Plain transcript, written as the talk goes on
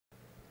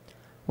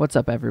What's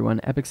up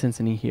everyone, Epic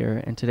Cincinnati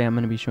here, and today I'm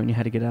going to be showing you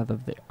how to get out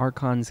of the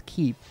Archon's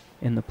Keep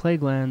in the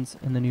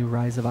Plaguelands in the new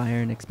Rise of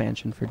Iron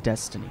expansion for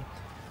Destiny.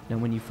 Now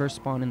when you first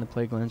spawn in the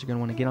Plaguelands, you're going to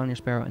want to get on your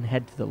Sparrow and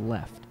head to the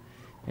left,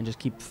 and just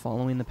keep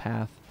following the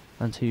path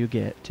until you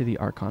get to the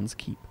Archon's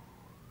Keep.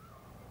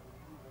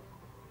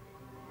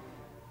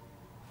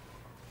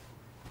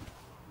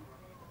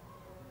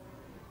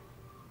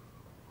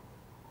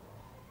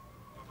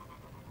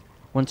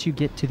 Once you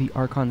get to the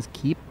Archon's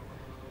Keep,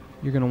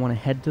 you're going to want to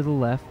head to the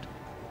left,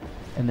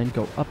 and then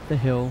go up the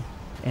hill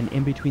and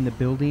in between the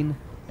building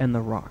and the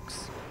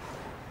rocks.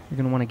 You're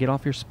going to want to get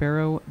off your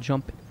Sparrow,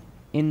 jump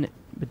in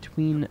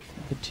between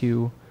the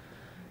two,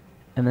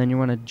 and then you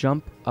want to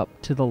jump up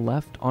to the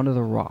left onto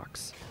the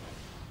rocks.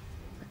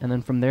 And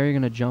then from there you're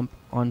going to jump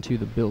onto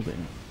the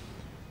building.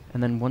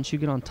 And then once you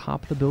get on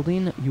top of the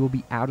building, you will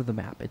be out of the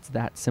map. It's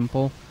that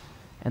simple.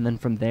 And then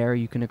from there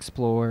you can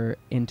explore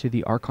into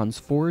the Archon's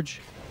Forge,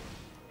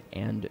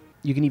 and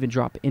you can even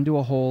drop into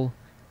a hole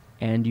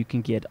and you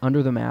can get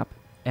under the map,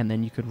 and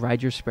then you could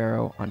ride your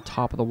Sparrow on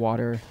top of the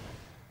water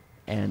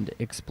and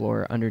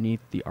explore underneath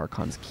the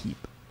Archon's Keep.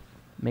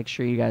 Make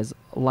sure you guys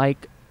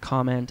like,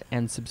 comment,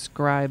 and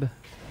subscribe.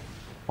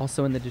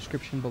 Also in the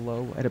description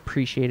below, I'd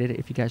appreciate it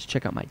if you guys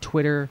check out my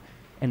Twitter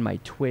and my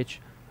Twitch.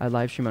 I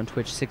live stream on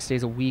Twitch 6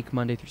 days a week,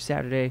 Monday through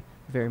Saturday.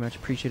 Very much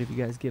appreciate if you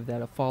guys give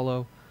that a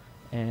follow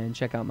and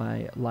check out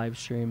my live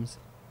streams.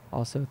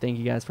 Also, thank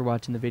you guys for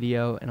watching the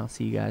video, and I'll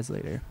see you guys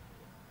later.